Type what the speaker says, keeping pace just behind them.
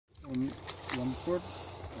1/4.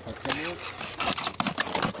 Pagkabot.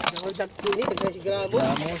 Ang dagko ni pag gramos.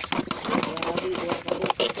 Gramos.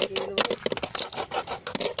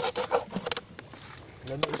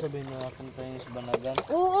 Lalo sabihin niya kung tayo sa banagan.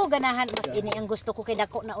 Oo, ganahan mas ini ang gusto ko kay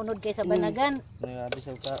dako na unod kay sa banagan. Nagabi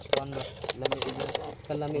sa kuan ba? Lami ito.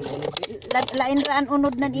 Kalami unod. Lain raan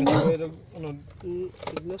unod nan ini. Unod.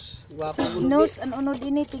 Tignos, guwapo unod. Tignos an unod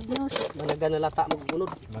ini tignos. Managan na lata mo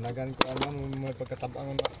unod. Managan ko ano may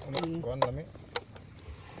pagkatabang ano kuan lami.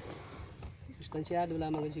 Sustansyado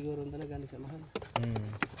lamang siguro talaga nagsamahan.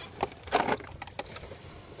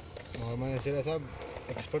 Mga sila sab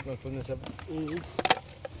expert na pud na sab.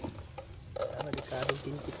 Delikadong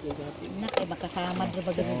tintik yung gabi. Nakay makasama dra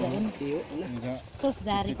baga sa daan. Sos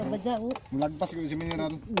dari ka ba dyan? Mulagpas ko si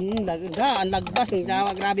mineral. Ang lagbas ng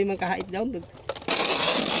dawa grabe man kahait daw.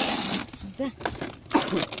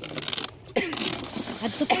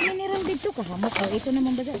 Adto ka mineral dito ka hamok. Oh, ito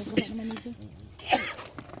naman ba dyan? Wala naman dito.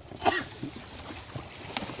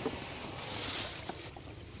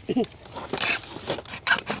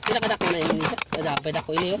 Pinakadako na yun nito.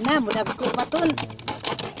 Padako ini yun. Na, mudag ko patol.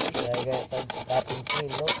 Kaya taping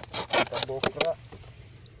kilo kabokra.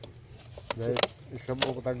 Guys,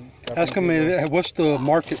 isabok tag. Ask them what's the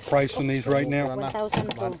market price on these right now?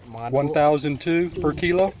 1,002 per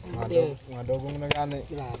kilo. Mga dogong nagani.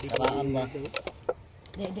 Karaan ba?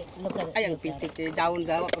 Look at it. Ay, ang pitik daon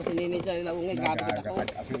daw pero sinini sa laungan grabe ka dako.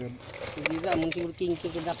 Hindi ra mun siguro king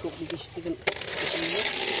dako bigistik.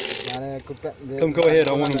 Come go ahead.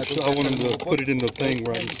 I want them to put it in the thing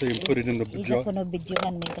where I can see them put it in the Ijo jar. ko no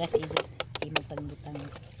videoan mitras ijo. Imo pangbutang.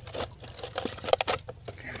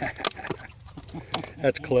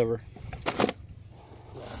 That's clever.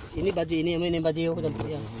 Ini baji ini baji ko dam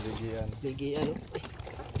yan. Ligi ano.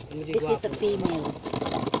 This is a female.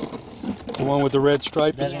 The one with the red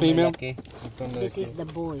stripe is female. This is the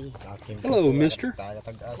boy. Hello, mister.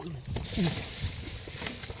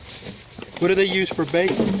 What do they use for bait?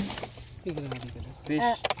 Fish.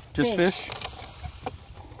 Just fish?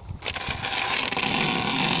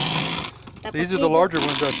 Tapos These are the larger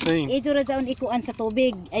ones I've seen. Ijo ra saon ikuan sa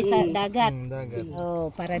tubig ay sa dagat. Dagat. Oh,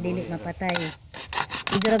 para dili mapatay.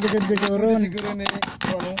 Ijo ra gudod-gudoron. Siguro ni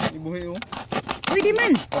ano ibuhi oh. Pwede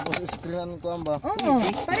man. Tapos screenan ko amba. Oo,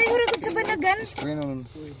 pareho ra gud sa banagan. Screenan.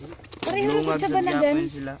 Pareho ra gud sa banagan.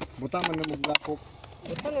 Buta man na maglapok.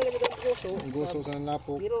 Ito na lang ang goso. Gusto sa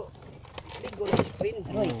lapok. Pero ligo na screen.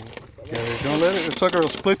 Yeah, don't let it. It's like it'll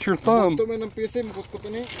split your thumb. Ito man ang PC mukot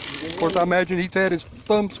ni. Of course, I imagine he's had his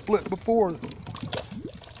thumb split before.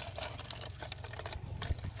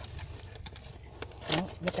 Oh,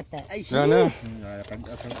 look at that. Ay, I know.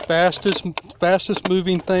 Fastest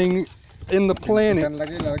moving thing in the planet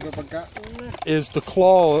is the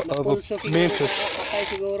claw of a mantis.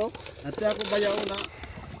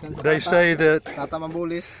 They say that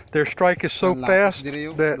their strike is so fast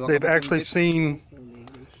that they've actually seen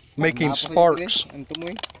making sparks.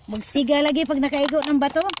 Magsiga lagi pag nakaigo ng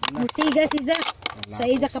bato. Musiga siya. Sa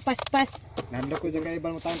isa kapaspas.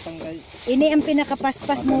 Ini ang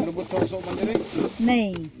pinakapaspas mo.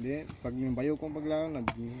 Nay. Pag bayo kong paglaon nag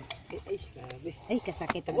ay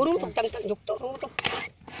kasakit ang urong pagtangtang doktor mo to.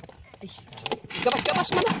 Ay. Gabas-gabas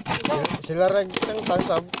man. Sila rag tang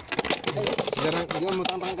tansab. Sila rag diyan mo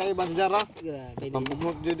tangtang kay ban sejarah. Grabe.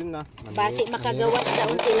 Pambugmok din na. Basi makagawas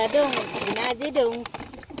daon sila dong. Ginaji dong.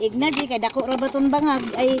 Ignaji kay dako ra baton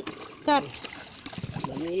bangag ay cut.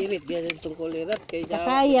 Namirit dia tungkol irat kay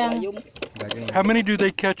Kasayang. How many do they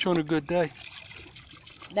catch on a good day?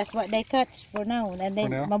 That's what they catch for now. And then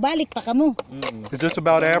For now? mabalik pa kamo. Is this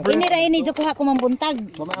about average? Ini ra ini jo kuha ko mambuntag.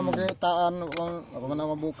 Pamay mo kay taan ako man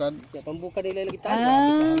mabukad. Ya pambuka nila lagi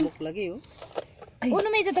tayo. Pamuk lagi oh. Uno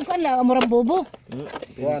may sa tagkuan la amurang bobo.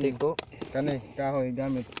 Pinting ko. Kani kahoy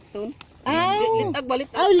gamit. Tun. Litag balit.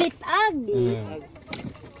 Aw litag.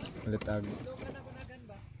 Litag.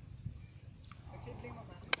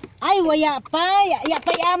 Ay waya pa. Ya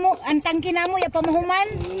pa amo ang tangki namo ya pa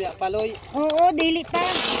mahuman. Ya paloy. Oo, dili pa.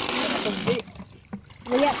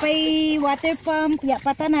 Waya pa water pump, ya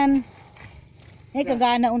pa tanan. Ay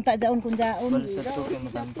kagana unta jaon kun jaon.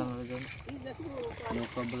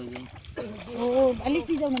 Oo, alis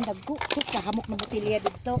di jaon ng dagko. Sus kahamok na botilya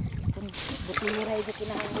dito. Kun botilya ra ito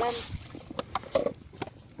kinahanglan.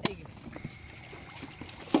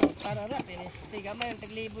 Para ra dinis. Tiga man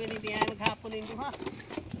taglibo ni diha maghapon ning duha.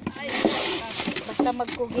 Ay, Basta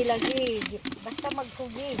magkugi lagi. Basta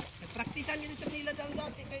magkugi. nagpraktisan yun sa nila daw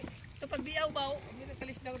dati kay sa pagbiaw ba, hindi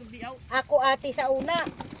kalis daw biaw. Ako ate sa una.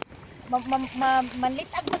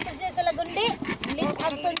 Manlitag mo siya sa lagundi.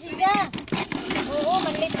 Litag ton siya. Oo,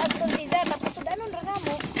 manlitag ton siya. Tapos sudanon ra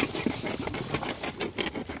mo.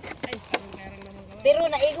 Ay, parang kaya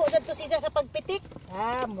dako sa to siya sa pagpitik.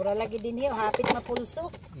 Mura lagi din hiyo, hapit mapulso.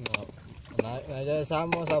 Nandiyan sa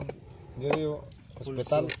mo sa diri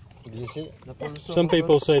hospital. Gisi. Some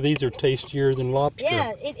people say these are tastier than lobster.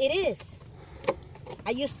 Yeah, it is.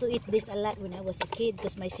 I used to eat this a lot when I was a kid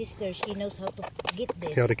because my sister, she knows how to get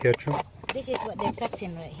this. How to catch them? This is what they're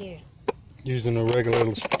catching right here. Using a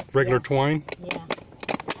regular twine. Yeah.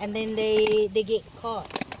 And then they get caught.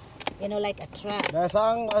 You know, like a trap.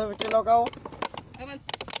 Dasang kilo ka.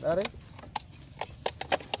 Dari.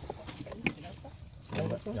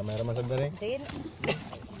 Gamay ra man sa dari.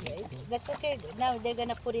 That's okay. Now they're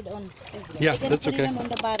gonna put it on. Yeah, they're gonna that's put okay. it on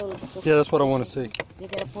the barrel. Yeah, that's what I want to see. They're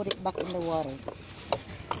gonna put it back in the water.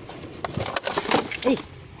 Hey.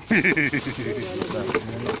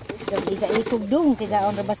 Isa itog dong kaya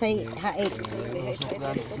on rabasay haik.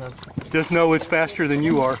 Just know it's faster than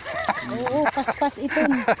you are. Oo, paspas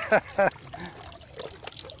iton.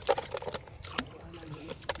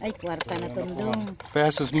 Ay, kwarta na ton dong.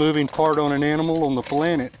 Fastest moving part on an animal on the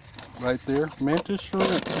planet. Right there. Mantis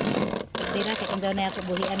Shrimp. Dira kay kung daw na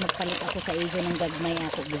ako buhian magpalit ako sa iso ng gagmay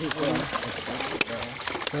ako buhian.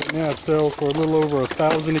 Right now it sells for a little over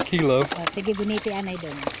 1,000 a kilo. Sige, duniti anay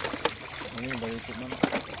dong.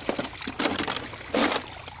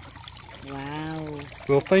 Wow.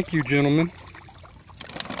 Well, thank you, gentlemen,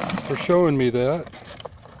 for showing me that.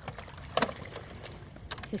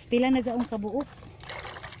 Sus, pila na saong kabuok?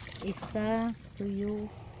 Isa, tuyo,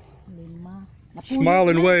 lima.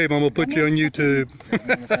 Smile and wave. I'm gonna put you on YouTube.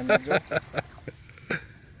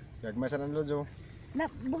 Gagmay sa nanlojo. Na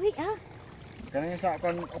buhi Kanang sa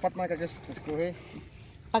kon upat man kagiskuhi.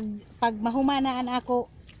 Pag mahumanaan ako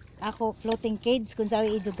floating cage kun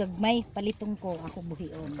sawi ijo gagmay palitong ko ako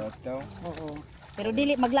buhion. Oo. Pero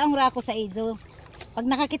dili maglaong ra ako sa ijo. Pag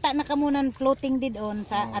nakakita na kamunan floating didon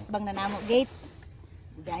sa atbang nanamo gate.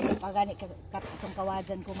 Dahil pagani katong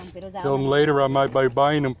kawajan ko man pero sa Tell them later I might be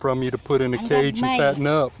buying them from you to put in a cage and fatten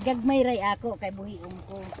up. Gagmay ray ako kay buhion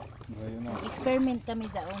ko. Experiment kami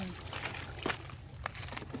daon.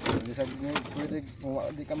 Di sa pwede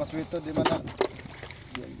di ka maswito di man na.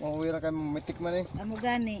 Mahuwi ra kay mitik man Amo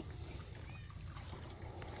gani.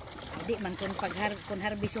 Di man kun kun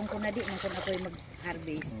harbisong ko na di man kun ako'y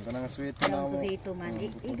mag-harvest. Kanang sweet na mo. Suhito man.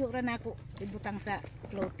 Igo ra na ako ibutang sa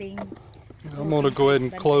floating. I'm gonna go ahead and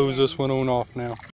close this one on off now.